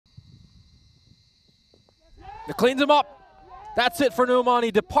It cleans him up. That's it for Numan.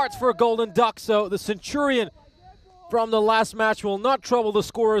 He departs for a golden duck. So the Centurion from the last match will not trouble the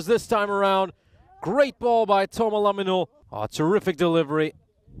scorers this time around. Great ball by T.Aminul. Oh, terrific delivery.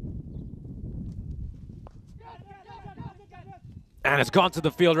 And it's gone to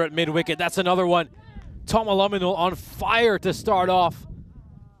the fielder at mid-wicket. That's another one. T.Aminul on fire to start off.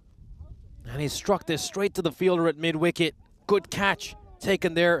 And he struck this straight to the fielder at mid-wicket. Good catch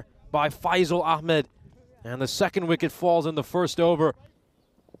taken there by Faisal Ahmed. And the second wicket falls in the first over.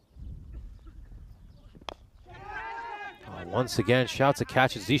 Oh, once again, shouts a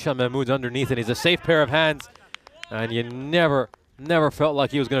catch. Zishan Mahmood's underneath, and he's a safe pair of hands. And you never felt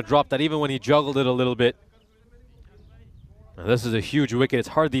like he was going to drop that, even when he juggled it a little bit. Now, this is a huge wicket. It's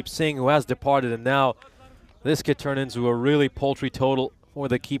Hardeep Singh who has departed, and now this could turn into a really paltry total for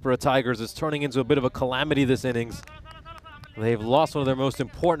the Kipro Tigers. It's turning into a bit of a calamity this innings. They've lost one of their most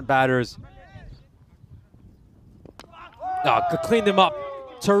important batters. Cleaned him up.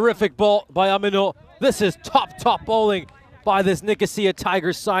 Terrific ball by Aminul. This is top bowling by this Nicosia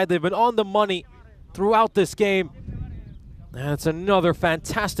Tigers side. They've been on the money throughout this game. And it's another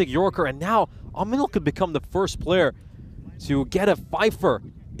fantastic Yorker. And now Aminul could become the first player to get a fifer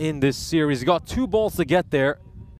in this series. He got 2 balls to get there.